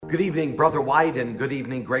Good evening, Brother White, and good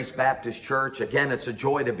evening, Grace Baptist Church. Again, it's a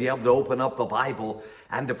joy to be able to open up the Bible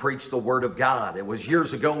and to preach the Word of God. It was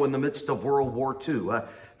years ago in the midst of World War II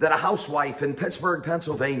that a housewife in Pittsburgh,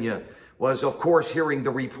 Pennsylvania, was, of course, hearing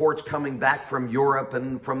the reports coming back from Europe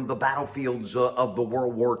and from the battlefields of the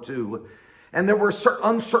World War II. And there were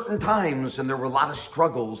uncertain times, and there were a lot of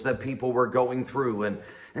struggles that people were going through. And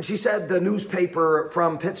she said the newspaper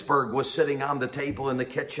from Pittsburgh was sitting on the table in the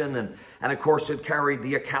kitchen, and of course it carried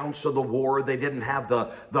the accounts of the war. They didn't have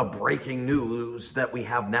the breaking news that we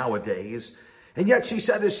have nowadays. And yet she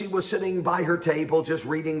said as she was sitting by her table just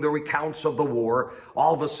reading the recounts of the war,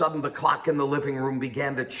 all of a sudden the clock in the living room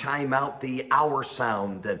began to chime out the hour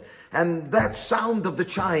sound. And that sound of the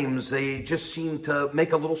chimes, they just seemed to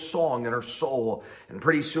make a little song in her soul. And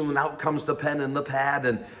pretty soon out comes the pen and the pad,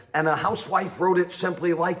 and a housewife wrote it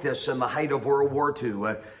simply like this in the height of World War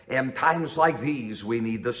II. In times like these, we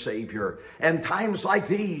need the Savior. In times like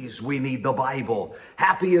these, we need the Bible.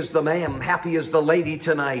 Happy is the man, happy is the lady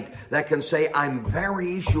tonight that can say, I'm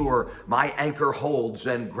very sure my anchor holds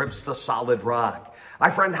and grips the solid rock.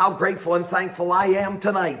 My friend, how grateful and thankful I am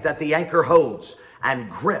tonight that the anchor holds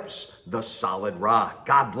and grips the solid rock.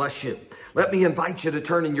 God bless you. Let me invite you to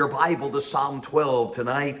turn in your Bible to Psalm 12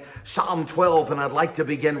 tonight. Psalm 12, and I'd like to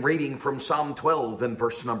begin reading from Psalm 12 in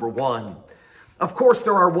verse number 1. Of course,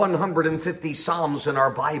 there are 150 Psalms in our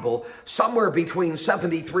Bible. Somewhere between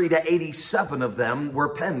 73 to 87 of them were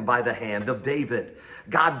penned by the hand of David.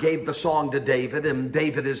 God gave the song to David, and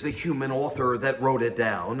David is the human author that wrote it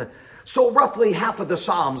down. So roughly half of the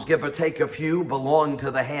Psalms, give or take a few, belong to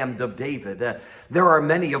the hand of David. There are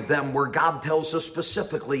many of them where God tells us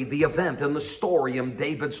specifically the event and the story in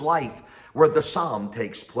David's life where the psalm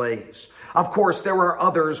takes place. Of course, there are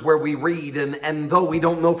others where we read, and though we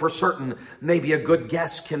don't know for certain, maybe a good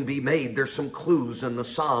guess can be made. There's some clues in the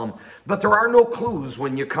psalm, but there are no clues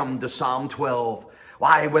when you come to Psalm 12.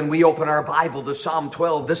 Why, when we open our Bible to Psalm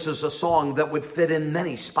 12, this is a song that would fit in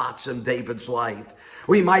many spots in David's life.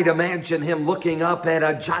 We might imagine him looking up at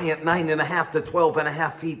a giant 9.5 to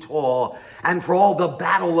 12.5 feet tall. And for all the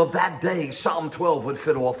battle of that day, Psalm 12 would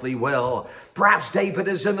fit awfully well. Perhaps David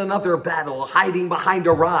is in another battle, hiding behind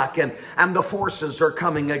a rock, and the forces are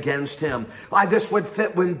coming against him. Why, this would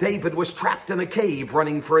fit when David was trapped in a cave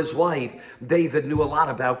running for his life. David knew a lot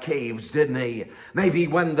about caves, didn't he? Maybe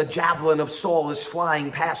when the javelin of Saul is flying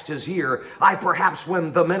past his ear. Perhaps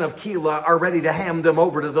when the men of Keilah are ready to hand him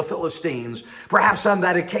over to the Philistines. Perhaps on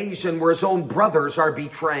that occasion where his own brothers are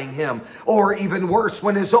betraying him. Or even worse,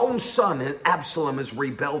 when his own son, Absalom, is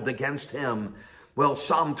rebelled against him. Well,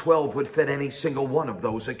 Psalm 12 would fit any single one of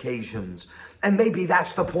those occasions. And maybe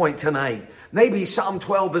that's the point tonight. Maybe Psalm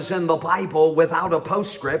 12 is in the Bible without a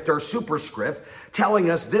postscript or superscript telling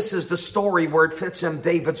us this is the story where it fits in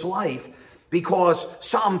David's life. Because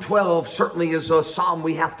Psalm 12 certainly is a psalm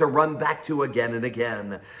we have to run back to again and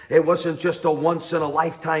again. It wasn't just a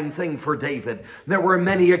once-in-a-lifetime thing for David. There were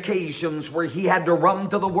many occasions where he had to run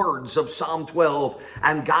to the words of Psalm 12,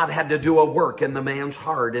 and God had to do a work in the man's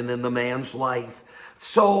heart and in the man's life.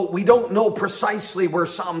 So we don't know precisely where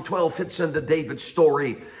Psalm 12 fits into David's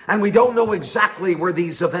story, and we don't know exactly where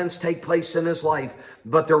these events take place in his life,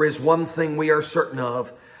 but there is one thing we are certain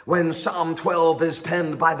of. When Psalm 12 is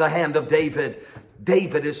penned by the hand of David,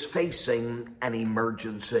 David is facing an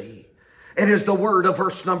emergency. It is the word of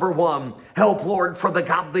verse number 1. Help, Lord, for the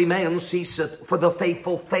godly man ceaseth, for the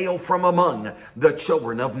faithful fail from among the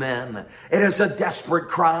children of men. It is a desperate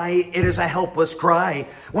cry. It is a helpless cry.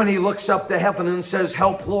 When he looks up to heaven and says,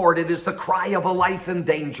 help, Lord, it is the cry of a life in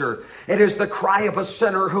danger. It is the cry of a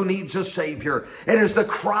sinner who needs a Savior. It is the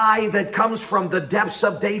cry that comes from the depths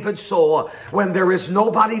of David's soul when there is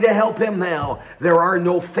nobody to help him now. There are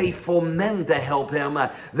no faithful men to help him.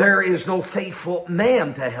 There is no faithful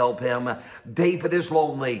man to help him. David is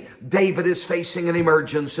lonely. David is facing an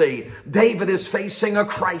emergency. David is facing a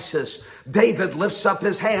crisis. David lifts up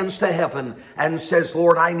his hands to heaven and says,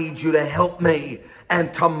 Lord, I need you to help me.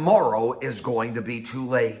 And tomorrow is going to be too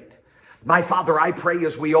late. My Father, I pray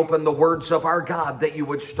as we open the words of our God that you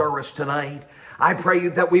would stir us tonight. I pray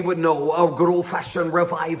that we would know a good old-fashioned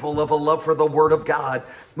revival of a love for the Word of God.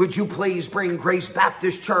 Would you please bring Grace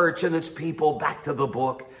Baptist Church and its people back to the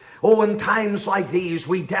book? Oh, in times like these,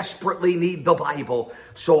 we desperately need the Bible.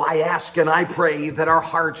 So I ask and I pray that our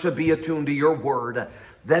hearts would be attuned to your word.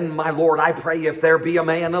 Then, my Lord, I pray if there be a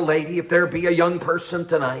man, a lady, if there be a young person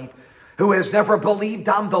tonight who has never believed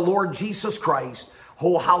on the Lord Jesus Christ,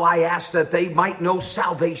 oh, how I ask that they might know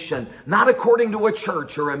salvation, not according to a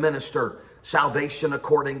church or a minister, salvation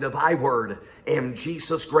according to thy word. In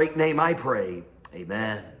Jesus' great name I pray.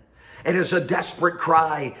 Amen. It is a desperate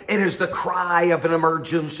cry. It is the cry of an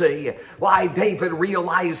emergency. Why, David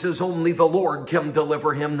realizes only the Lord can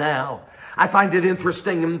deliver him now. I find it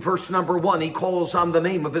interesting in verse number 1, he calls on the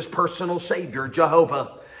name of his personal Savior,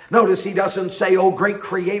 Jehovah. Notice he doesn't say, "Oh, great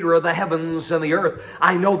creator of the heavens and the earth,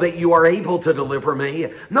 I know that you are able to deliver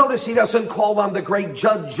me." Notice he doesn't call on the great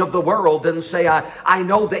judge of the world and say, I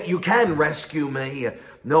know that you can rescue me.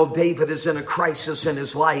 No, David is in a crisis in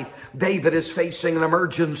his life. David is facing an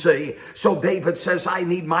emergency. So David says, I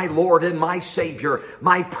need my Lord and my Savior,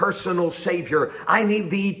 my personal Savior. I need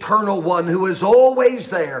the eternal one who is always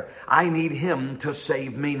there. I need him to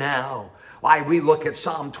save me now. Why, we look at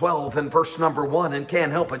Psalm 12 and verse number 1 and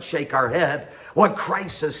can't help but shake our head. What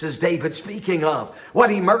crisis is David speaking of? What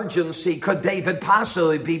emergency could David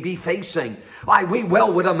possibly be facing? Why, we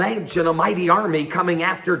well would imagine a mighty army coming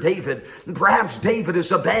after David. Perhaps David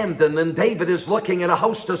is abandoned and David is looking at a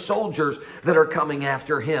host of soldiers that are coming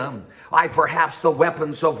after him. Why, perhaps the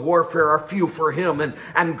weapons of warfare are few for him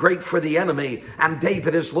and great for the enemy. And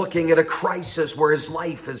David is looking at a crisis where his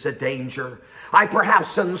life is a danger.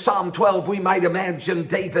 Perhaps in Psalm 12 we might imagine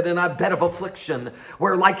David in a bed of affliction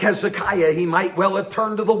where, like Hezekiah, he might well have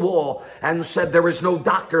turned to the wall and said, "There is no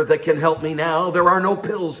doctor that can help me now. There are no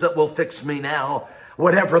pills that will fix me now."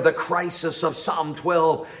 Whatever the crisis of Psalm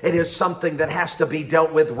 12, it is something that has to be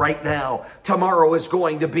dealt with right now. Tomorrow is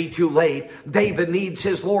going to be too late. David needs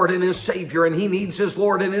his Lord and his Savior, and he needs his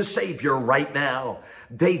Lord and his Savior right now.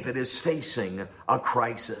 David is facing a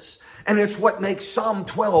crisis. And it's what makes Psalm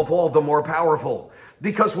 12 all the more powerful.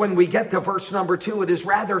 Because when we get to verse number 2, it is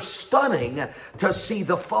rather stunning to see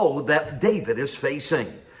the foe that David is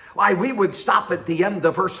facing. Why, we would stop at the end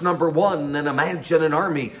of verse number 1 and imagine an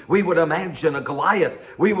army. We would imagine a Goliath.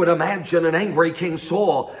 We would imagine an angry King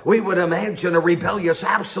Saul. We would imagine a rebellious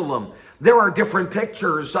Absalom. There are different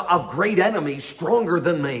pictures of great enemies stronger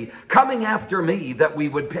than me coming after me that we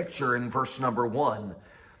would picture in verse number 1.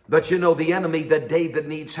 But you know, the enemy that David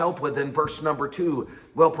needs help with in verse number 2,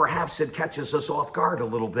 well, perhaps it catches us off guard a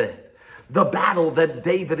little bit. The battle that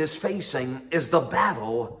David is facing is the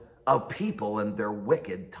battle of people and their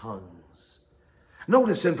wicked tongues.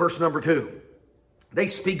 Notice in verse number 2, they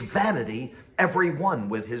speak vanity, every one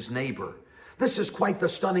with his neighbor. This is quite the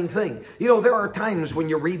stunning thing. You know, there are times when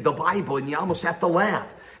you read the Bible and you almost have to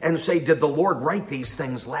laugh and say, did the Lord write these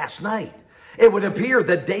things last night? It would appear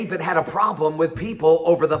that David had a problem with people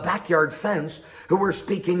over the backyard fence who were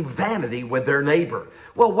speaking vanity with their neighbor.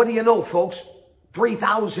 Well, what do you know, folks?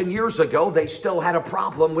 3,000 years ago, they still had a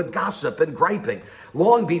problem with gossip and griping.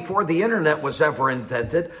 Long before the internet was ever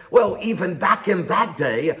invented, well, even back in that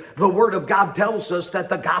day, the Word of God tells us that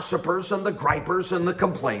the gossipers and the gripers and the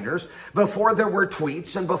complainers, before there were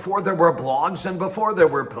tweets and before there were blogs and before there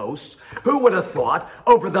were posts, who would have thought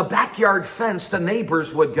over the backyard fence the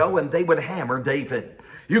neighbors would go and they would hammer David?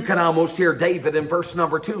 You can almost hear David in verse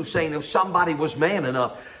number 2 saying, if somebody was man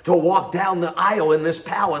enough to walk down the aisle in this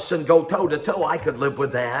palace and go toe to toe, I could live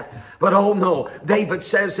with that. But oh no, David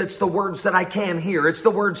says it's the words that I can't hear. It's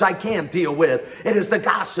the words I can't deal with. It is the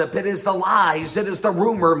gossip. It is the lies. It is the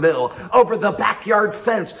rumor mill over the backyard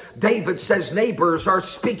fence. David says neighbors are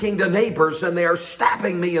speaking to neighbors and they are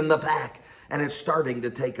stabbing me in the back. And it's starting to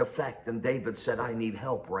take effect. And David said, I need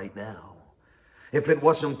help right now. If it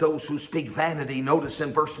wasn't those who speak vanity, notice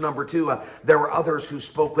in verse number 2, there were others who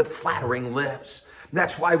spoke with flattering lips.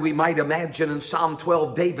 That's why we might imagine in Psalm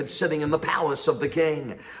 12, David sitting in the palace of the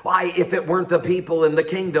king. Why, if it weren't the people in the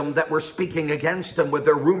kingdom that were speaking against him with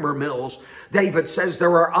their rumor mills, David says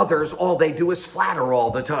there are others, all they do is flatter all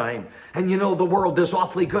the time. And you know, the world is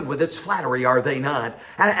awfully good with its flattery, are they not?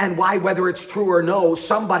 And why, whether it's true or no,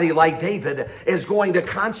 somebody like David is going to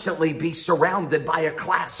constantly be surrounded by a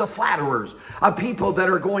class of flatterers, of people that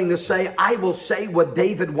are going to say, I will say what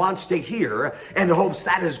David wants to hear in hopes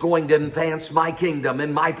that is going to advance my kingdom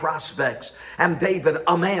and my prospects. And David,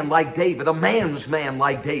 a man like David, a man's man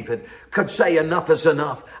like David, could say enough is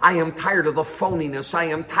enough. I am tired of the phoniness. I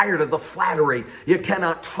am tired of the flattery. You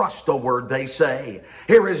cannot trust a word they say.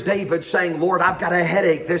 Here is David saying, Lord, I've got a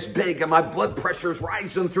headache this big and my blood pressure's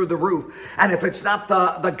rising through the roof. And if it's not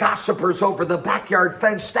the gossipers over the backyard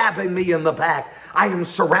fence stabbing me in the back, I am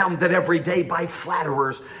surrounded every day by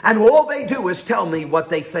flatterers. And all they do is tell me what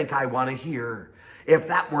they think I want to hear. If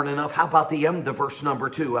that weren't enough, how about the end of verse number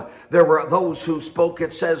 2? There were those who spoke,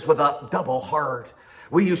 it says, with a double heart.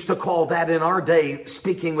 We used to call that in our day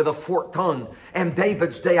speaking with a forked tongue. And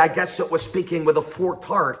David's day, I guess it was speaking with a forked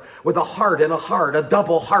heart. With a heart and a heart, a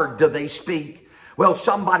double heart do they speak. Well,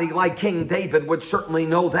 somebody like King David would certainly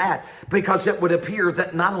know that, because it would appear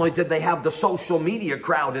that not only did they have the social media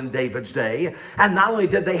crowd in David's day, and not only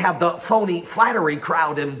did they have the phony flattery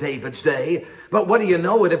crowd in David's day, but what do you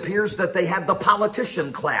know? It appears that they had the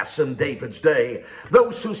politician class in David's day.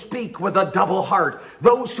 Those who speak with a double heart.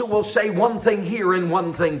 Those who will say one thing here and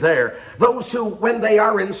one thing there. Those who, when they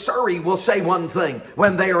are in Surrey, will say one thing.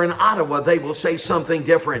 When they are in Ottawa, they will say something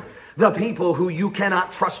different. The people who you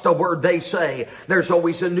cannot trust a word they say. There's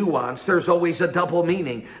always a nuance. There's always a double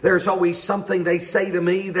meaning. There's always something they say to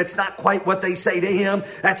me that's not quite what they say to him.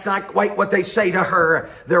 That's not quite what they say to her.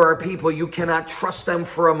 There are people you cannot trust them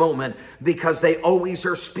for a moment, because they always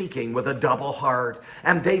are speaking with a double heart.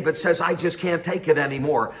 And David says, I just can't take it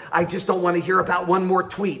anymore. I just don't want to hear about one more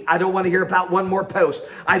tweet. I don't want to hear about one more post.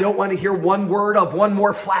 I don't want to hear one word of one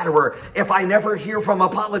more flatterer. If I never hear from a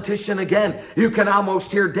politician again, you can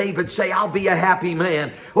almost hear David say, I'll be a happy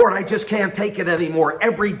man. Lord, I just can't take it anymore.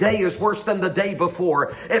 Every day is worse than the day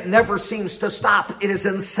before. It never seems to stop. It is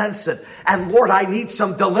insensate. And Lord, I need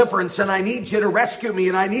some deliverance, and I need you to rescue me,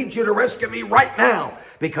 and I need you to rescue me right now,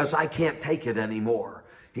 because I can't take it anymore.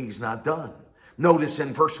 He's not done. Notice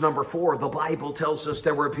in verse number 4, the Bible tells us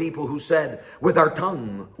there were people who said, with our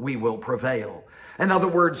tongue we will prevail. In other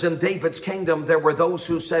words, in David's kingdom, there were those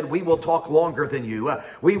who said, we will talk longer than you.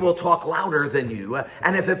 We will talk louder than you.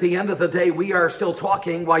 And if at the end of the day we are still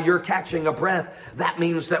talking while you're catching a breath, that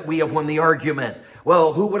means that we have won the argument.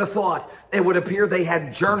 Well, who would have thought? It would appear they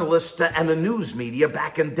had journalists and a news media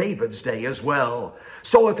back in David's day as well.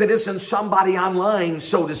 So if it isn't somebody online,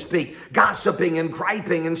 so to speak, gossiping and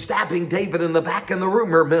griping and stabbing David in the back in the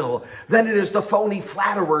rumor mill, then it is the phony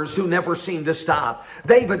flatterers who never seem to stop.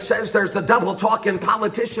 David says there's the double talking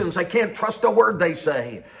politicians. I can't trust a word they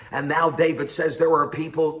say. And now David says there are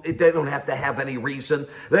people, they don't have to have any reason.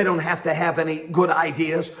 They don't have to have any good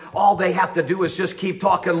ideas. All they have to do is just keep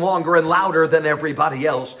talking longer and louder than everybody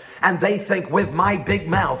else. And they think, with my big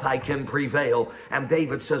mouth I can prevail. And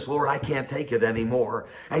David says, Lord, I can't take it anymore.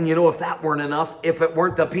 And you know, if that weren't enough, if it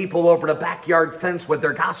weren't the people over the backyard fence with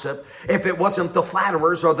their gossip, if it wasn't the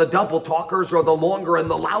flatterers or the double talkers or the longer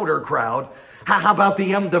and the louder crowd, how about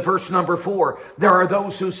the end of verse number 4? There are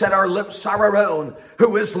those who said, our lips are our own,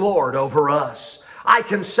 who is Lord over us. I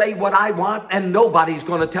can say what I want, and nobody's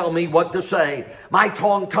going to tell me what to say. My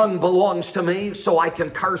tongue belongs to me, so I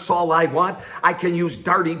can curse all I want. I can use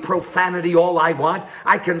dirty profanity all I want.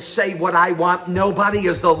 I can say what I want. Nobody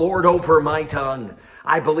is the Lord over my tongue.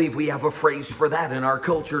 I believe we have a phrase for that in our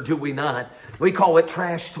culture, do we not? We call it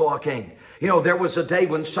trash talking. You know, there was a day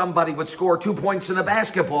when somebody would score 2 points in a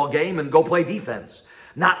basketball game and go play defense.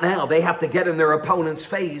 Not now. They have to get in their opponent's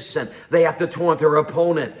face and they have to taunt their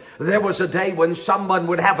opponent. There was a day when someone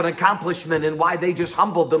would have an accomplishment and why they just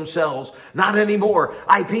humbled themselves. Not anymore.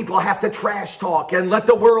 People have to trash talk and let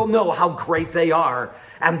the world know how great they are.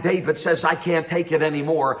 And David says, I can't take it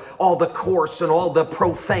anymore. All the coarse and all the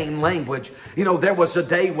profane language. You know, there was a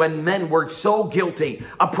day when men were so guilty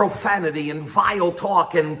of profanity and vile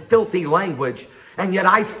talk and filthy language. And yet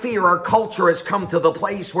I fear our culture has come to the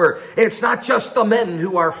place where it's not just the men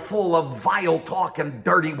who are full of vile talk and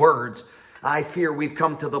dirty words. I fear we've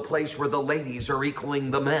come to the place where the ladies are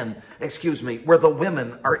equaling the men. Where the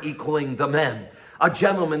women are equaling the men. A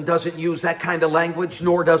gentleman doesn't use that kind of language,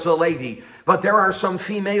 nor does a lady. But there are some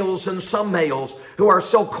females and some males who are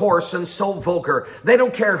so coarse and so vulgar. They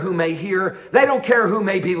don't care who may hear. They don't care who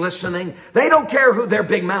may be listening. They don't care who their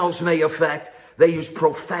big mouths may affect. They use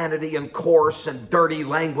profanity and coarse and dirty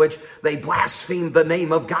language. They blaspheme the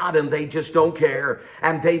name of God and they just don't care.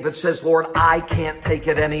 And David says, Lord, I can't take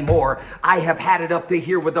it anymore. I have had it up to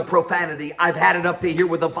here with the profanity. I've had it up to here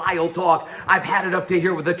with the vile talk. I've had it up to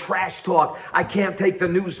here with the trash talk. I can't take the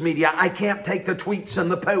news media. I can't take the tweets and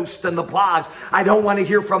the posts and the blogs. I don't want to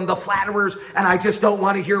hear from the flatterers, and I just don't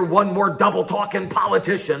want to hear one more double talking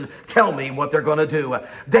politician tell me what they're going to do.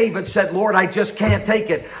 David said, Lord, I just can't take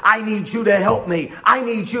it. I need you to help me. I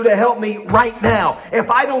need you to help me right now. If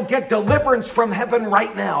I don't get deliverance from heaven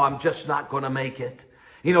right now, I'm just not going to make it.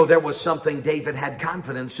 You know, there was something David had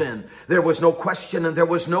confidence in. There was no question and there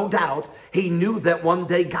was no doubt. He knew that one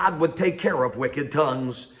day God would take care of wicked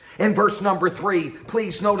tongues. In verse number 3,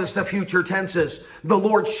 please notice the future tenses. The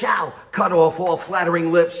Lord shall cut off all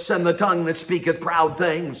flattering lips and the tongue that speaketh proud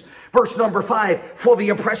things. Verse number 5, for the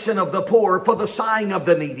oppression of the poor, for the sighing of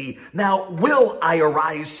the needy. Now will I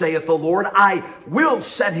arise, saith the Lord. I will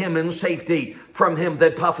set him in safety. from him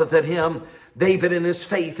that puffeth at him. David, in his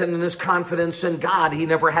faith and in his confidence in God, he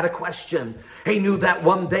never had a question. He knew that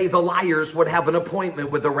one day the liars would have an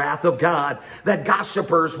appointment with the wrath of God, that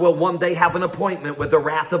gossipers will one day have an appointment with the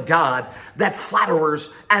wrath of God, that flatterers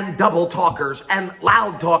and double talkers and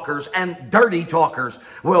loud talkers and dirty talkers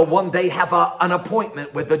will one day have an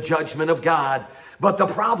appointment with the judgment of God. But the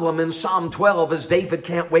problem in Psalm 12 is David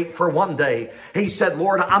can't wait for one day. He said,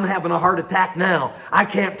 Lord, I'm having a heart attack now. I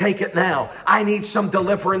can't take it now. I need some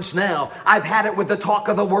deliverance now. I've had it with the talk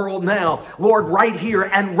of the world now. Lord, right here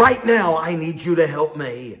and right now, I need you to help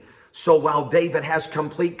me. So while David has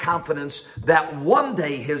complete confidence that one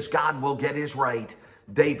day his God will get his right,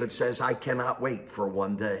 David says, I cannot wait for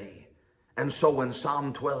one day. And so in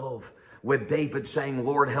Psalm 12, with David saying,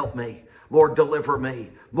 Lord, help me. Lord, deliver me.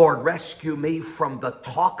 Lord, rescue me from the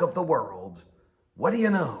talk of the world. What do you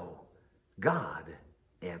know? God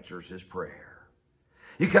answers his prayer.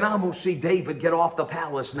 You can almost see David get off the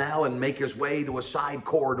palace now and make his way to a side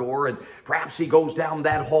corridor, and perhaps he goes down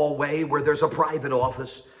that hallway where there's a private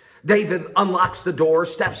office. David unlocks the door,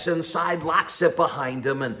 steps inside, locks it behind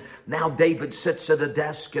him, and now David sits at a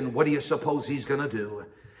desk, and what do you suppose he's going to do?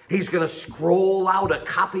 He's going to scroll out a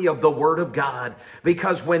copy of the Word of God,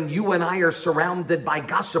 because when you and I are surrounded by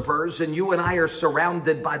gossipers, and you and I are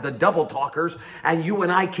surrounded by the double talkers, and you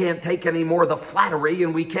and I can't take any more of the flattery,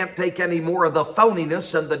 and we can't take any more of the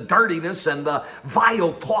phoniness and the dirtiness and the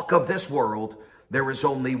vile talk of this world, there is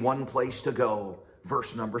only one place to go.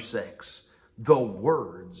 Verse number 6, the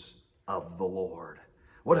words of the Lord.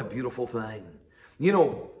 What a beautiful thing. You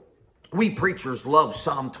know, we preachers love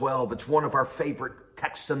Psalm 12. It's one of our favorite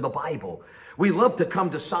texts in the Bible. We love to come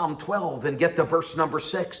to Psalm 12 and get to verse number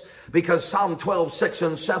 6, because Psalm 12, 6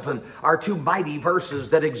 and 7 are two mighty verses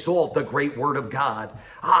that exalt the great word of God.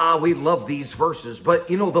 We love these verses. But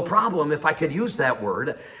you know, the problem, if I could use that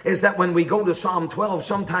word, is that when we go to Psalm 12,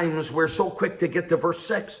 sometimes we're so quick to get to verse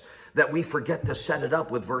 6 that we forget to set it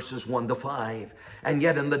up with verses 1 to 5. And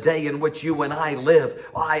yet in the day in which you and I live,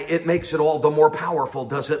 it makes it all the more powerful,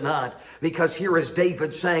 does it not? Because here is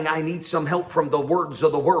David saying, I need some help from the words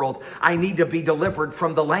of the world. I need to be delivered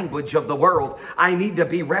from the language of the world. I need to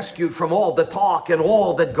be rescued from all the talk and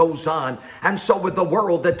all that goes on. And so with the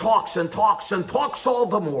world that talks and talks and talks all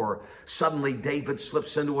the more, suddenly David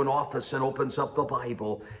slips into an office and opens up the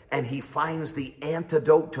Bible, and he finds the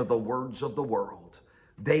antidote to the words of the world.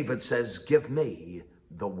 David says, give me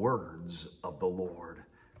the words of the Lord.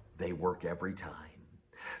 They work every time.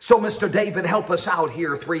 So, Mr. David, help us out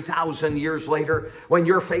here 3,000 years later, when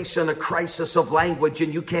you're facing a crisis of language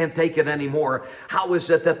and you can't take it anymore. How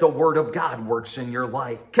is it that the Word of God works in your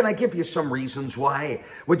life? Can I give you some reasons why?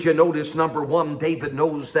 Would you notice, number one, David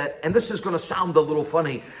knows that, and this is going to sound a little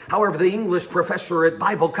funny, however, the English professor at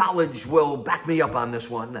Bible College will back me up on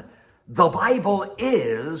this one. The Bible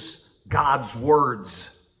is God's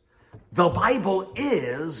words. The Bible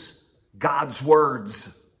is God's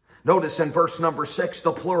words. Notice in verse number 6,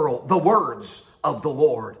 the plural, the words of the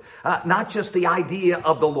Lord. Not just the idea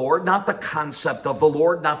of the Lord, not the concept of the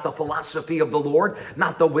Lord, not the philosophy of the Lord,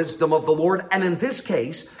 not the wisdom of the Lord. And in this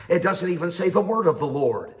case, it doesn't even say the word of the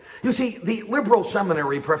Lord. You see, the liberal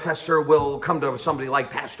seminary professor will come to somebody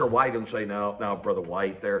like Pastor White and say, no, Brother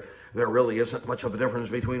White, there really isn't much of a difference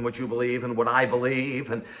between what you believe and what I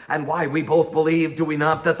believe, and why we both believe, do we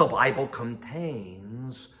not, that the Bible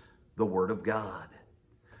contains the Word of God.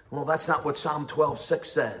 Well, that's not what Psalm 12:6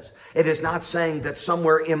 says. It is not saying that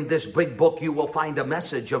somewhere in this big book you will find a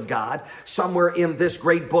message of God. Somewhere in this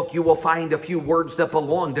great book you will find a few words that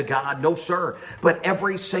belong to God. No, sir. But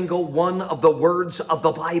every single one of the words of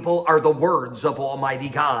the Bible are the words of Almighty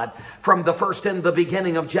God. From the first in the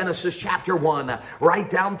beginning of Genesis chapter 1, right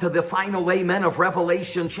down to the final amen of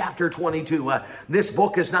Revelation chapter 22. This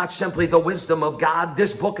book is not simply the wisdom of God.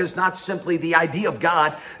 This book is not simply the idea of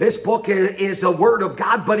God. This book is the word of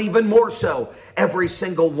God, but even more so, every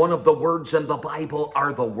single one of the words in the Bible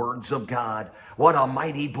are the words of God. What a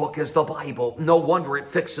mighty book is the Bible. No wonder it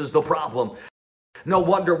fixes the problem. No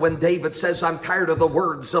wonder when David says, I'm tired of the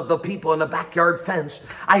words of the people in the backyard fence.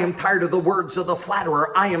 I am tired of the words of the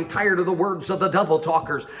flatterer. I am tired of the words of the double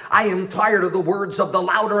talkers. I am tired of the words of the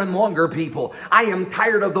louder and longer people. I am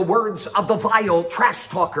tired of the words of the vile trash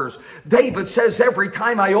talkers. David says, every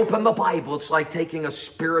time I open the Bible, it's like taking a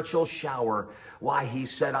spiritual shower. Why, he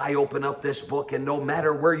said, I open up this book, and no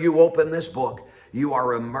matter where you open this book, you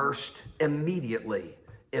are immersed immediately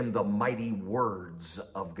in the mighty words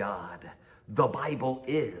of God. The Bible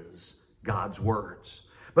is God's words.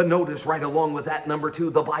 But notice right along with that, number two,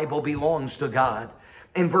 the Bible belongs to God.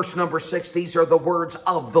 In verse number 6, these are the words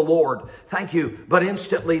of the Lord. Thank you. But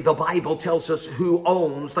instantly the Bible tells us who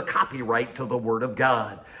owns the copyright to the Word of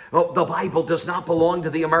God. Well, the Bible does not belong to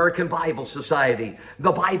the American Bible Society.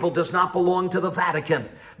 The Bible does not belong to the Vatican.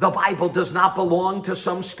 The Bible does not belong to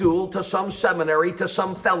some school, to some seminary, to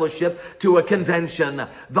some fellowship, to a convention.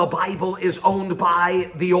 The Bible is owned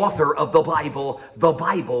by the author of the Bible. The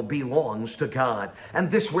Bible belongs to God.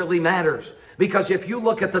 And this really matters. Because if you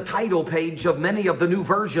look at the title page of many of the new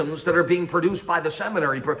versions that are being produced by the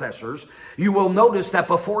seminary professors, you will notice that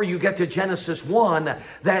before you get to Genesis 1,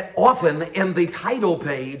 that often in the title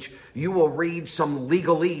page, you will read some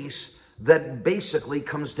legalese that basically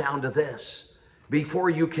comes down to this.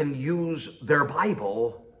 Before you can use their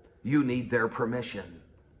Bible, you need their permission.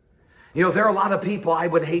 You know, there are a lot of people I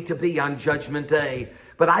would hate to be on Judgment Day,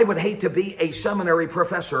 but I would hate to be a seminary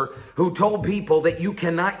professor who told people that you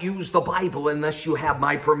cannot use the Bible unless you have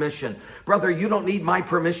my permission. Brother, you don't need my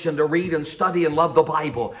permission to read and study and love the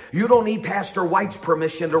Bible. You don't need Pastor White's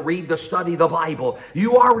permission to read the study the Bible.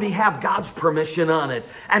 You already have God's permission on it.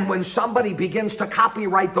 And when somebody begins to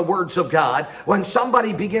copyright the words of God, when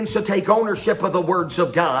somebody begins to take ownership of the words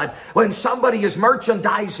of God, when somebody is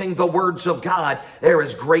merchandising the words of God, there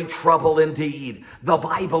is great trouble indeed. The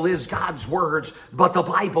Bible is God's words, but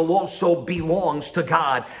the Bible also belongs to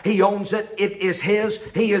God. He owns it. It is His.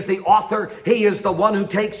 He is the author. He is the one who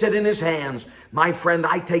takes it in His hands. My friend,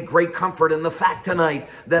 I take great comfort in the fact tonight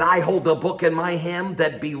that I hold a book in my hand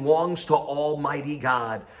that belongs to Almighty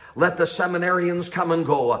God. Let the seminarians come and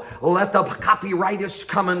go. Let the copyrightists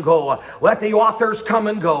come and go. Let the authors come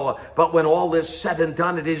and go. But when all is said and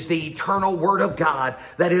done, it is the eternal Word of God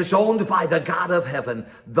that is owned by the God of heaven.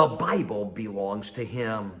 The Bible belongs to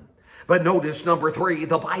Him. But notice number 3,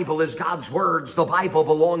 the Bible is God's words. The Bible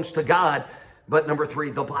belongs to God. But number 3,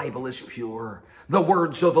 the Bible is pure. The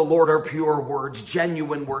words of the Lord are pure words,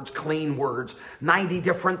 genuine words, clean words. 90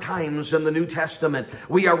 different times in the New Testament,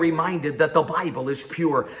 we are reminded that the Bible is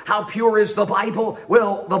pure. How pure is the Bible?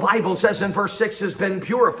 Well, the Bible says in verse 6, has been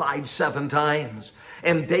purified 7 times.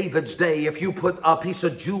 In David's day, if you put a piece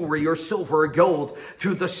of jewelry or silver or gold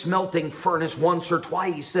through the smelting furnace once or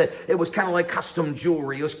twice, it was kind of like custom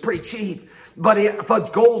jewelry. It was pretty cheap. But if a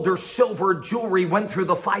gold or silver jewelry went through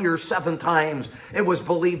the fire 7 times, it was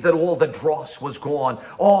believed that all the dross was gone.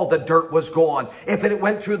 All the dirt was gone. If it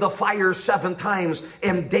went through the fire 7 times,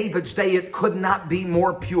 in David's day, it could not be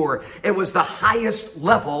more pure. It was the highest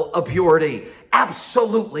level of purity.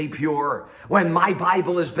 Absolutely pure. When my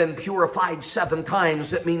Bible has been purified 7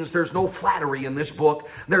 times, it means there's no flattery in this book.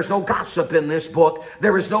 There's no gossip in this book.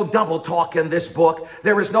 There is no double talk in this book.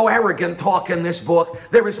 There is no arrogant talk in this book.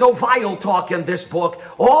 There is no vile talk in this book.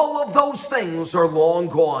 All of those things are long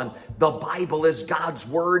gone. The Bible is God's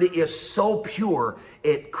word, is so pure,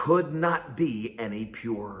 it could not be any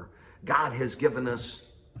purer. God has given us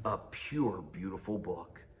a pure, beautiful book.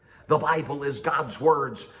 The Bible is God's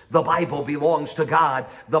words. The Bible belongs to God.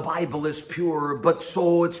 The Bible is pure, but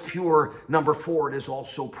so it's pure. Number 4, it is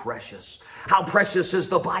also precious. How precious is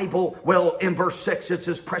the Bible? Well, in verse 6, it's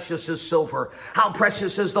as precious as silver. How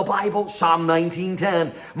precious is the Bible? Psalm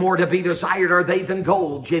 19:10. More to be desired are they than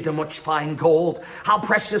gold, yea, than much fine gold. How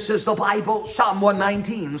precious is the Bible? Psalm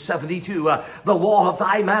 119:72. The law of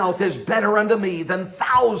thy mouth is better unto me than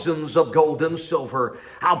thousands of gold and silver.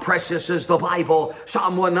 How precious is the Bible?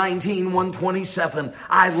 Psalm 119:127.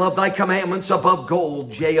 I love thy commandments above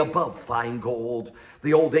gold, yea, above fine gold.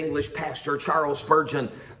 The old English pastor Charles Spurgeon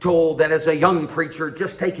told that as a young preacher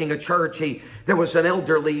just taking a church, there was an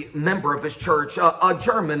elderly member of his church, a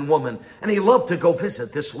German woman, and he loved to go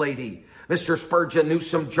visit this lady. Mr. Spurgeon knew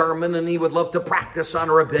some German, and he would love to practice on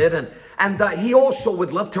her a bit, and he also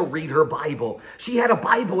would love to read her Bible. She had a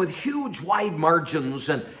Bible with huge wide margins,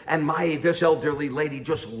 and this elderly lady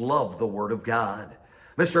just loved the Word of God.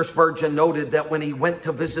 Mr. Spurgeon noted that when he went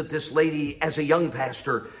to visit this lady as a young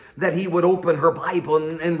pastor, that he would open her Bible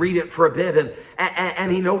and read it for a bit.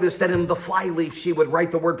 And he noticed that in the flyleaf, she would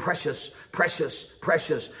write the word precious, precious,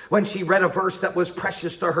 precious. When she read a verse that was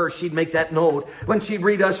precious to her, she'd make that note. When she'd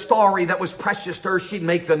read a story that was precious to her, she'd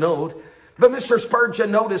make the note. But Mr.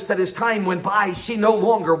 Spurgeon noticed that as time went by, she no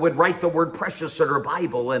longer would write the word precious in her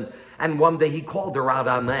Bible. And one day he called her out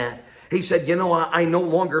on that. He said, I no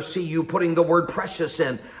longer see you putting the word precious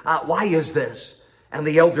in. Why is this? And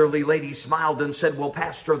the elderly lady smiled and said, well,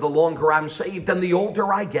 Pastor, the longer I'm saved and the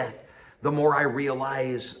older I get, the more I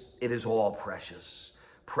realize it is all precious.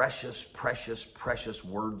 Precious, precious, precious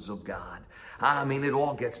words of God. I mean, it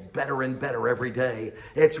all gets better and better every day.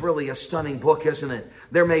 It's really a stunning book, isn't it?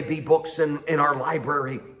 There may be books in our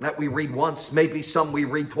library that we read once, maybe some we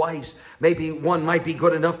read twice, maybe one might be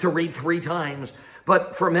good enough to read 3 times.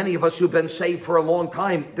 But for many of us who've been saved for a long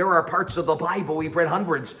time, there are parts of the Bible we've read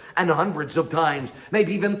hundreds and hundreds of times,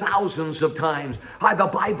 maybe even thousands of times. The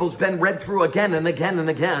Bible's been read through again and again and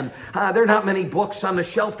again. There are not many books on the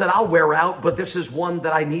shelf that I'll wear out, but this is one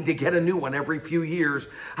that I need to get a new one every few years.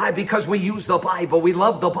 Because we use the Bible, we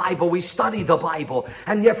love the Bible, we study the Bible.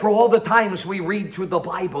 And yet for all the times we read through the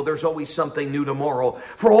Bible, there's always something new tomorrow.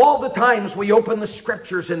 For all the times we open the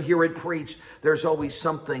scriptures and hear it preached, there's always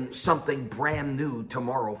something brand new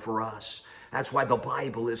tomorrow for us. That's why the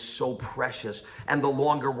Bible is so precious. And the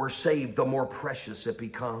longer we're saved, the more precious it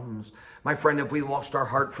becomes. My friend, have we lost our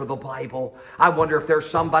heart for the Bible? I wonder if there's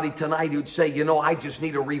somebody tonight who'd say, I just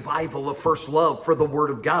need a revival of first love for the Word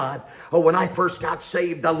of God. When I first got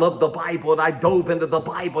saved, I loved the Bible and I dove into the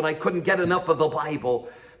Bible and I couldn't get enough of the Bible.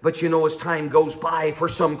 But as time goes by, for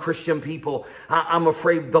some Christian people, I'm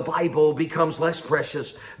afraid the Bible becomes less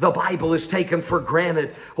precious. The Bible is taken for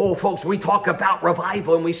granted. Folks, we talk about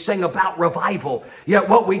revival and we sing about revival. Yet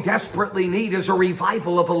what we desperately need is a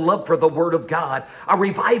revival of a love for the Word of God. A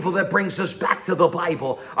revival that brings us back to the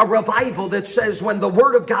Bible. A revival that says when the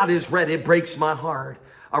Word of God is read, it breaks my heart.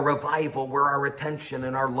 A revival where our attention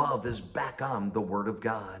and our love is back on the Word of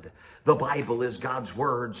God. The Bible is God's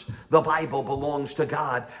words. The Bible belongs to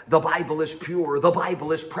God. The Bible is pure. The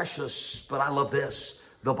Bible is precious. But I love this.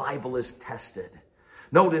 The Bible is tested.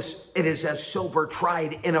 Notice it is as silver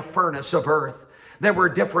tried in a furnace of earth. There were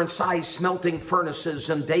different sized smelting furnaces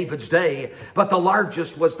in David's day, but the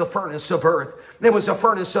largest was the furnace of earth. There was a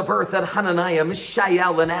furnace of earth that Hananiah,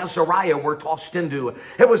 Mishael, and Azariah were tossed into.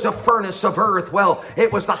 It was a furnace of earth. Well,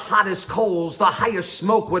 it was the hottest coals. The highest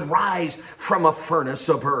smoke would rise from a furnace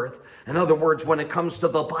of earth. In other words, when it comes to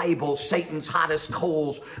the Bible, Satan's hottest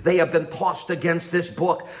coals, they have been tossed against this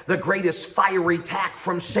book. The greatest fiery attack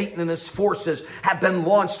from Satan and his forces have been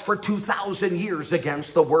launched for 2,000 years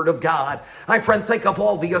against the Word of God. My friend, think of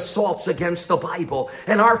all the assaults against the Bible.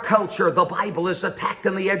 In our culture, the Bible is attacked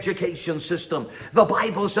in the education system. The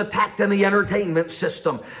Bible is attacked in the entertainment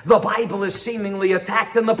system. The Bible is seemingly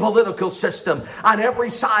attacked in the political system. On every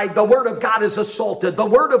side, the Word of God is assaulted. The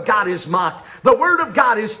Word of God is mocked. The Word of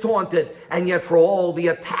God is taunted. And yet for all the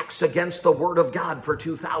attacks against the Word of God for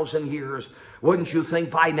 2,000 years, wouldn't you think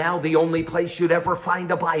by now the only place you'd ever find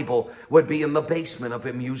a Bible would be in the basement of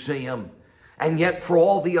a museum? And yet for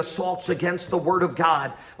all the assaults against the Word of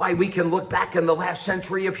God, why, we can look back in the last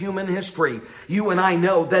century of human history. You and I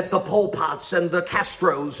know that the Pol Pots and the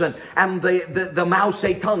Castros and the Mao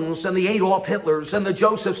Zedongs and the Adolf Hitlers and the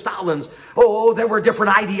Joseph Stalins, there were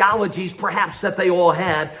different ideologies perhaps that they all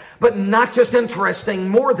had. But not just interesting,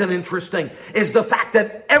 more than interesting, is the fact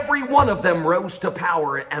that every one of them rose to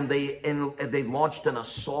power and they launched an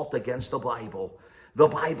assault against the Bible. The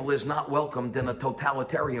Bible is not welcomed in a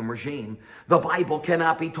totalitarian regime. The Bible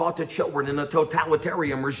cannot be taught to children in a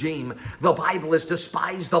totalitarian regime. The Bible is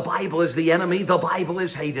despised. The Bible is the enemy. The Bible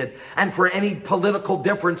is hated. And for any political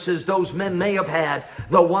differences those men may have had,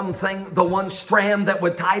 the one strand that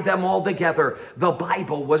would tie them all together, the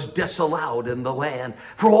Bible was disallowed in the land.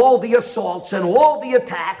 For all the assaults and all the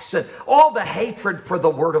attacks and all the hatred for the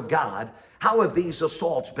Word of God, how have these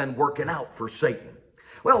assaults been working out for Satan?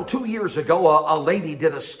 Well, 2 years ago, a lady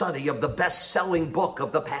did a study of the best-selling book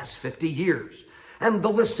of the past 50 years. And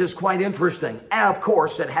the list is quite interesting. And of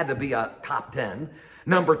course, it had to be a top 10.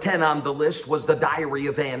 Number 10 on the list was The Diary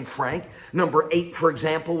of Anne Frank. Number 8, for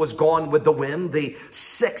example, was Gone with the Wind, the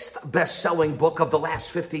 6th best-selling book of the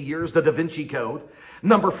last 50 years, The Da Vinci Code.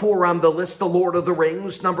 Number 4 on the list, The Lord of the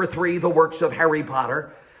Rings. Number 3, the works of Harry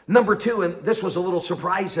Potter. Number 2, and this was a little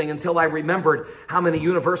surprising until I remembered how many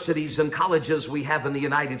universities and colleges we have in the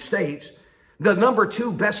United States. The number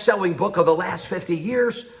 2 best-selling book of the last 50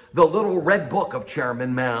 years, The Little Red Book of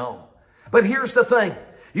Chairman Mao. But here's the thing.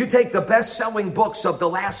 You take the best-selling books of the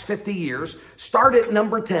last 50 years, start at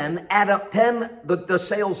number 10, add up the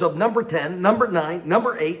sales of number 10, number 9,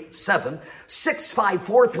 number 8, 7, 6, 5,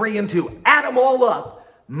 4, 3, and 2. Add them all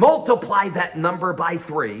up, multiply that number by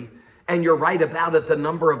 3, and you're right about it, the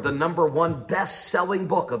number of the number 1 best-selling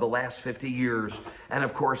book of the last 50 years. And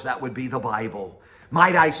of course, that would be the Bible.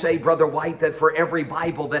 Might I say, Brother White, that for every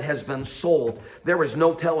Bible that has been sold, there is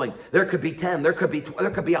no telling. There could be 10, there could be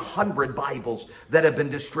 100 Bibles that have been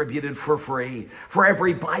distributed for free. For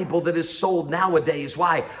every Bible that is sold nowadays,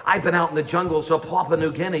 why, I've been out in the jungles of Papua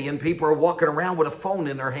New Guinea and people are walking around with a phone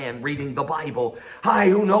in their hand reading the Bible.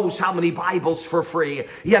 Who knows how many Bibles for free?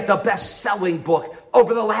 Yet the best-selling book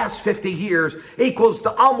over the last 50 years equals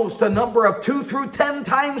almost the number of 2 through 10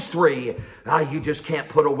 times 3. You just can't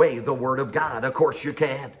put away the Word of God. Of course, course you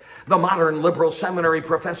can't. The modern liberal seminary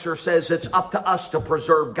professor says it's up to us to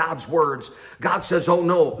preserve God's words. God says, oh,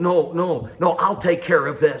 no, I'll take care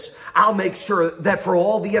of this. I'll make sure that for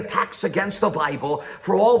all the attacks against the Bible,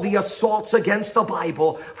 for all the assaults against the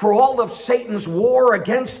Bible, for all of Satan's war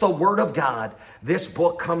against the Word of God, this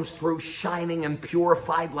book comes through shining and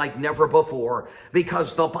purified like never before,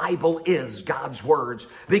 because the Bible is God's words,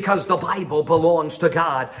 because the Bible belongs to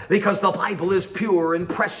God, because the Bible is pure and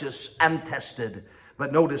precious and tested.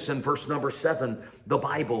 But notice in verse number 7, the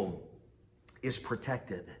Bible is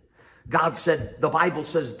protected. God said, the Bible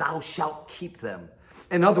says, thou shalt keep them.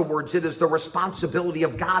 In other words, it is the responsibility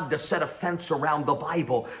of God to set a fence around the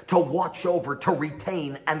Bible, to watch over, to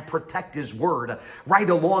retain, and protect His Word. Right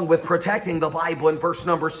along with protecting the Bible in verse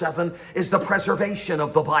number 7 is the preservation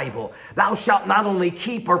of the Bible. Thou shalt not only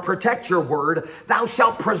keep or protect your Word, thou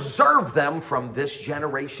shalt preserve them from this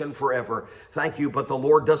generation forever. Thank you, but the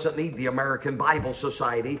Lord doesn't need the American Bible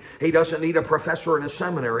Society. He doesn't need a professor in a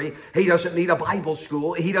seminary. He doesn't need a Bible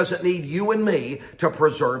school. He doesn't need you and me to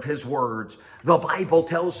preserve His words. The Bible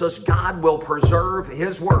tells us God will preserve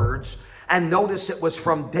His words. And notice it was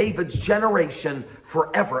from David's generation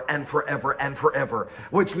forever and forever and forever,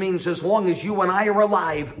 which means as long as you and I are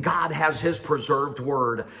alive, God has His preserved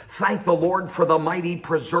word. Thank the Lord for the mighty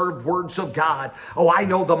preserved words of God. Oh, I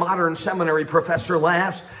know the modern seminary professor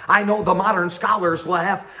laughs. I know the modern scholars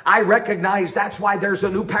laugh. I recognize that's why there's a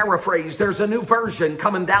new paraphrase. There's a new version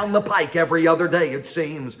coming down the pike every other day, it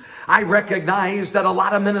seems. I recognize that a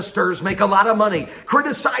lot of ministers make a lot of money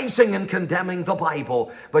criticizing and condemning the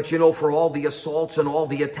Bible. But you know, for all the assaults and all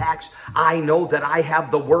the attacks, I know that I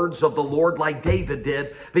have the words of the Lord like David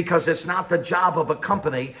did, because it's not the job of a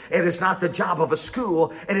company, it is not the job of a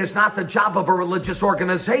school, it is not the job of a religious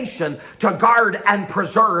organization to guard and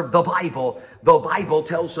preserve the Bible. The Bible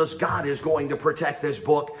tells us God is going to protect this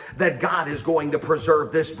book, that God is going to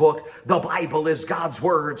preserve this book. The Bible is God's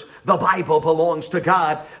words. The Bible belongs to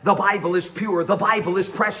God. The Bible is pure. The Bible is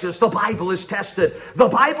precious. The Bible is tested. The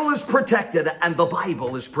Bible is protected, and the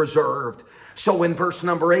Bible is preserved. So in verse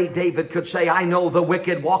number 8, David could say, I know the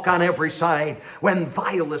wicked walk on every side when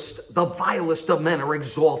the vilest of men are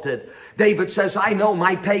exalted. David says, I know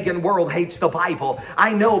my pagan world hates the Bible.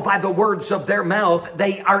 I know by the words of their mouth,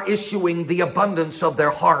 they are issuing the abundance of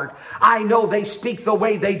their heart. I know they speak the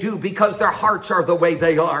way they do because their hearts are the way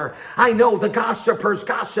they are. I know the gossipers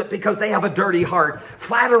gossip because they have a dirty heart.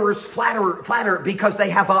 Flatterers flatter because they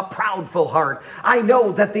have a proudful heart. I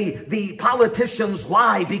know that the politicians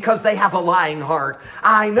lie because they have a lying heart.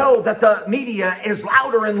 I know that the media is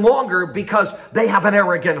louder and longer because they have an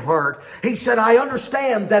arrogant heart. He said, I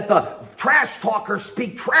understand that the trash talkers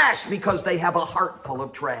speak trash because they have a heart full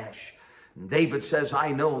of trash. David says,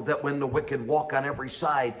 I know that when the wicked walk on every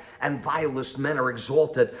side and vilest men are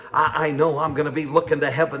exalted, I know I'm going to be looking to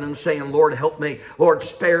heaven and saying, Lord, help me. Lord,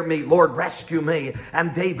 spare me. Lord, rescue me.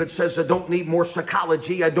 And David says, I don't need more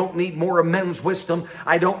psychology. I don't need more of men's wisdom.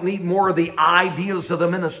 I don't need more of the ideas of the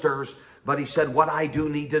ministers. But he said, what I do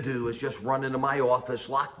need to do is just run into my office,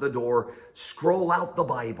 lock the door, scroll out the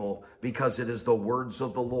Bible, because it is the words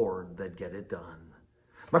of the Lord that get it done.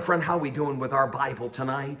 My friend, how are we doing with our Bible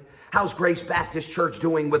tonight? How's Grace Baptist Church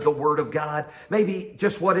doing with the Word of God? Maybe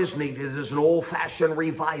just what is needed is an old-fashioned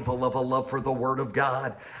revival of a love for the Word of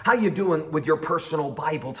God. How you doing with your personal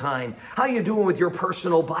Bible time? How you doing with your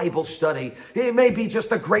personal Bible study? It may be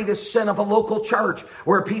just the greatest sin of a local church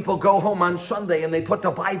where people go home on Sunday and they put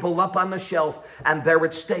the Bible up on the shelf and there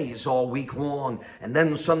it stays all week long. And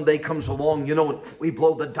then Sunday comes along, you know, we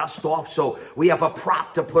blow the dust off, so we have a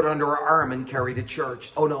prop to put under our arm and carry to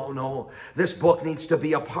church. Oh, no. This book needs to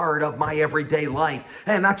be a part of my everyday life,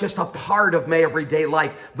 and not just a part of my everyday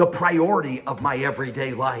life, the priority of my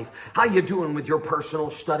everyday life. How you doing with your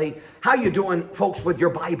personal study? How you doing, folks, with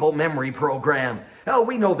your Bible memory program? Oh,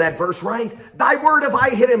 we know that verse, right? Thy word have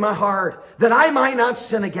I hid in my heart, that I might not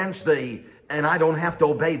sin against thee. And I don't have to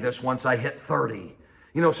obey this once I hit 30.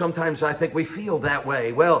 You know, sometimes I think we feel that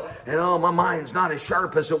way. Well, my mind's not as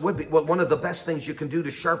sharp as it would be. Well, one of the best things you can do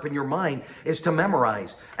to sharpen your mind is to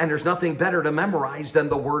memorize. And there's nothing better to memorize than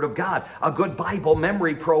the Word of God. A good Bible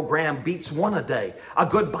memory program beats one a day. A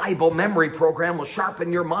good Bible memory program will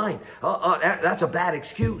sharpen your mind. That's a bad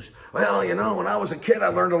excuse. Well, you know, when I was a kid, I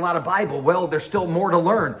learned a lot of Bible. Well, there's still more to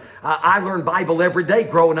learn. I learned Bible every day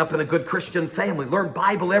growing up in a good Christian family. Learned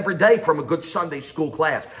Bible every day from a good Sunday school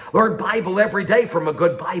class. Learned Bible every day from a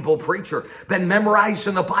good Bible preacher. Been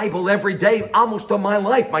memorizing the Bible every day, almost all my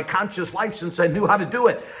life, my conscious life since I knew how to do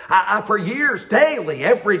it. For years, daily,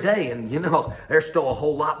 every day. And there's still a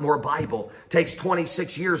whole lot more Bible. Takes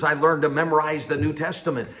 26 years I learned to memorize the New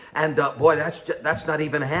Testament. And boy, that's not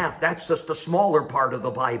even half. That's just the smaller part of the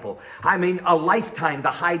Bible. I mean, a lifetime to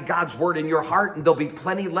hide God's word in your heart, and there'll be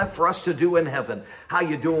plenty left for us to do in heaven. How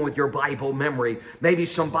you doing with your Bible memory? Maybe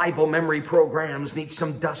some Bible memory programs need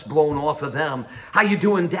some dust blown off of them. How you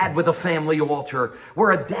doing, Dad, with a family altar,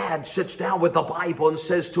 where a dad sits down with the Bible and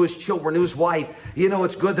says to his children, his wife,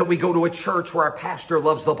 it's good that we go to a church where our pastor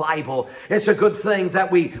loves the Bible. It's a good thing that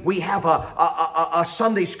we have a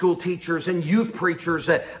Sunday school teachers and youth preachers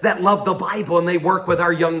that love the Bible, and they work with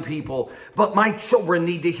our young people. But my children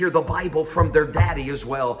need to hear the Bible from their daddy as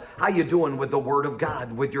well. How you doing with the Word of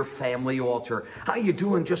God, with your family altar? How you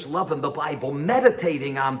doing just loving the Bible,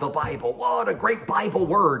 meditating on the Bible? What a great Bible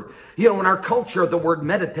word. In our culture, the word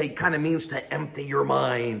meditate kind of means to empty your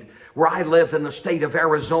mind. Where I live in the state of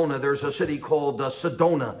Arizona, there's a city called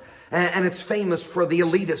Sedona. And it's famous for the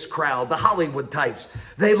elitist crowd, the Hollywood types.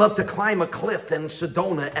 They love to climb a cliff in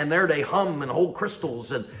Sedona, and there they hum and hold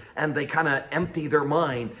crystals, and they kind of empty their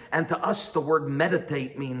mind. And to us, the word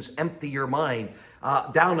meditate means empty your mind.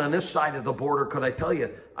 Down on this side of the border, could I tell you,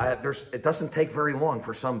 it doesn't take very long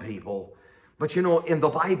for some people. But in the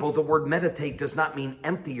Bible, the word meditate does not mean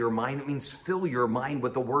empty your mind. It means fill your mind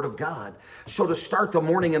with the Word of God. So to start the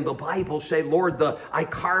morning in the Bible, say, Lord, I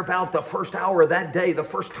carve out the first hour of that day, the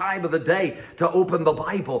first time of the day to open the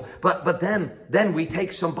Bible. But then we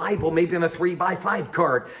take some Bible, maybe in a 3x5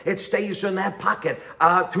 card. It stays in that pocket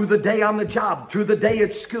through the day on the job, through the day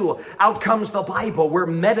at school. Out comes the Bible. We're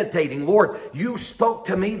meditating. Lord, you spoke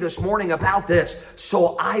to me this morning about this,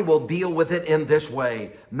 so I will deal with it in this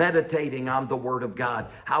way. Meditating on the Word of God.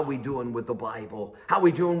 How we doing with the Bible? How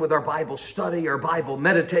we doing with our Bible study, our Bible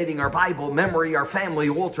meditating, our Bible memory, our family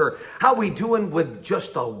altar? How we doing with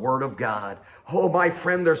just the Word of God? Oh, my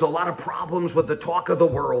friend, there's a lot of problems with the talk of the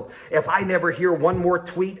world. If I never hear one more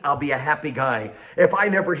tweet, I'll be a happy guy. If I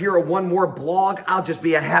never hear one more blog, I'll just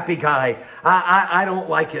be a happy guy. I don't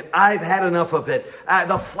like it. I've had enough of it.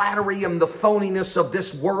 The flattery and the phoniness of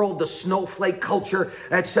this world, the snowflake culture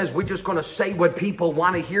that says we're just going to say what people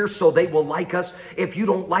want to hear so they will like us. If you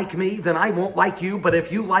don't like me, then I won't like you. But if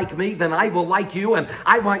you like me, then I will like you. And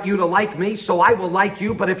I want you to like me, so I will like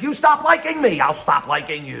you. But if you stop liking me, I'll stop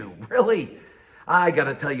liking you. Really? I got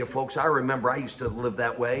to tell you, folks, I remember I used to live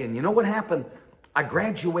that way. And you know what happened? I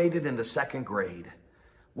graduated into second grade.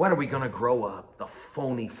 When are we going to grow up? The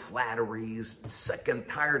phony flatteries, sick and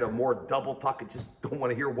tired of more double talk. I just don't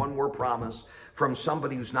want to hear one more promise from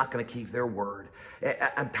somebody who's not going to keep their word.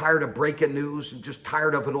 I'm tired of breaking news. I'm just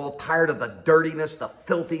tired of it all. Tired of the dirtiness, the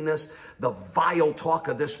filthiness, the vile talk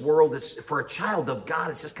of this world. It's for a child of God.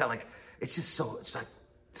 It's just kind of like,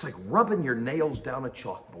 it's like rubbing your nails down a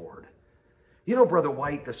chalkboard. Brother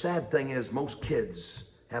White, the sad thing is most kids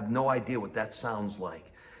have no idea what that sounds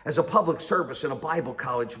like. As a public service in a Bible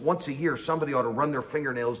college, once a year, somebody ought to run their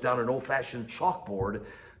fingernails down an old-fashioned chalkboard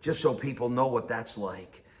just so people know what that's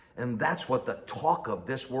like. And that's what the talk of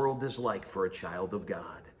this world is like for a child of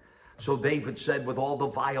God. So David said, with all the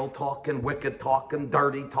vile talk and wicked talk and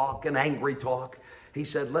dirty talk and angry talk, he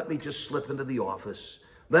said, let me just slip into the office.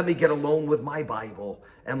 Let me get alone with my Bible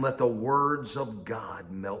and let the words of God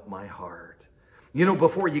melt my heart.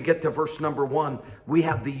 Before you get to verse number 1, we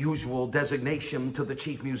have the usual designation to the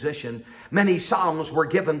chief musician. Many psalms were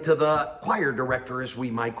given to the choir director, as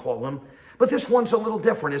we might call him. But this one's a little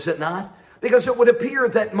different, is it not? Because it would appear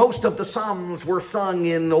that most of the psalms were sung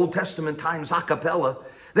in Old Testament times a cappella.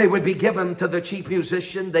 They would be given to the chief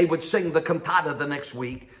musician. They would sing the cantata the next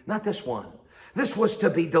week. Not this one. This was to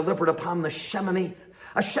be delivered upon the sheminith.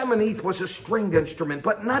 A sheminith was a stringed instrument,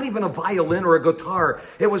 but not even a violin or a guitar.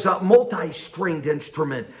 It was a multi-stringed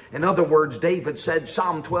instrument. In other words, David said,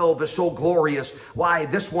 Psalm 12 is so glorious. Why,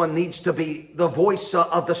 this one needs to be, the voice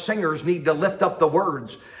of the singers need to lift up the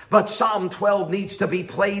words. But Psalm 12 needs to be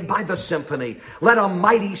played by the symphony. Let a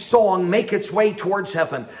mighty song make its way towards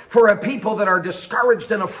heaven. For a people that are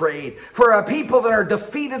discouraged and afraid. For a people that are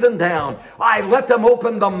defeated and down. Let them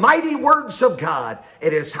open the mighty words of God.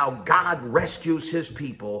 It is how God rescues his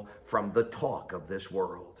people from the talk of this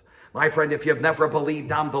world. My friend, if you've never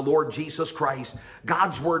believed on the Lord Jesus Christ,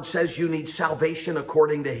 God's word says you need salvation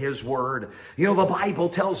according to his word. The Bible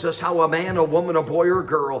tells us how a man, a woman, a boy, or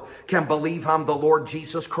girl can believe on the Lord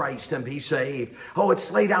Jesus Christ and be saved. Oh,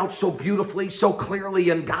 it's laid out so beautifully, so clearly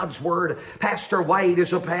in God's word. Pastor White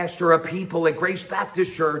is a pastor of people at Grace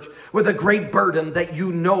Baptist Church with a great burden that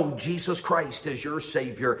you know Jesus Christ is your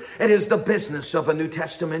Savior. It is the business of a New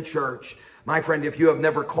Testament church. My friend, if you have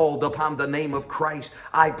never called upon the name of Christ,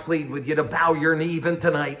 I plead with you to bow your knee even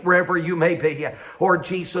tonight, wherever you may be. Or,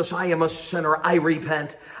 Jesus, I am a sinner. I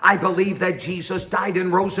repent. I believe that Jesus died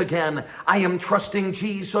and rose again. I am trusting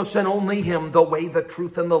Jesus and only Him, the way, the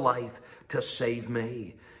truth, and the life, to save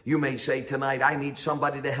me. You may say tonight, I need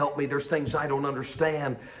somebody to help me. There's things I don't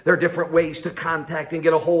understand. There are different ways to contact and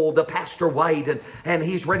get a hold of Pastor White, and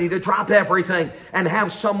he's ready to drop everything and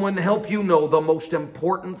have someone help you know the most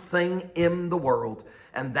important thing in the world,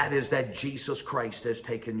 and that is that Jesus Christ has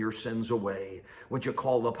taken your sins away. Would you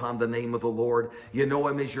call upon the name of the Lord? You know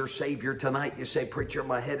Him as your Savior tonight. You say, preacher,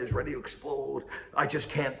 my head is ready to explode. I just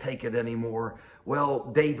can't take it anymore. Well,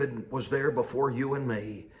 David was there before you and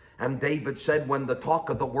me. And David said, when the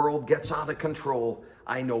talk of the world gets out of control,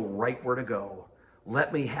 I know right where to go.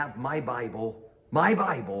 Let me have my Bible,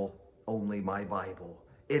 only my Bible.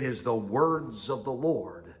 It is the words of the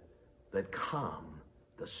Lord that calm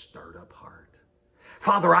the stirred up heart.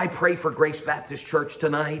 Father, I pray for Grace Baptist Church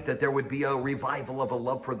tonight that there would be a revival of a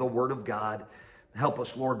love for the Word of God. Help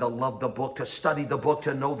us, Lord, to love the book, to study the book,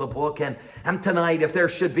 to know the book. And tonight, if there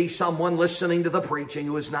should be someone listening to the preaching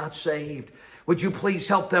who is not saved, would you please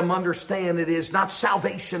help them understand it is not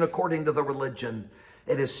salvation according to the religion.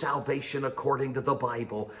 It is salvation according to the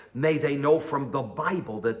Bible. May they know from the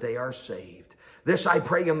Bible that they are saved. This I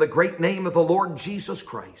pray in the great name of the Lord Jesus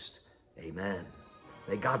Christ. Amen.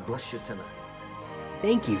 May God bless you tonight.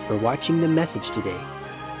 Thank you for watching the message today.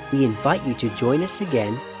 We invite you to join us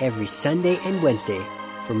again every Sunday and Wednesday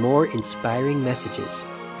for more inspiring messages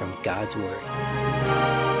from God's Word.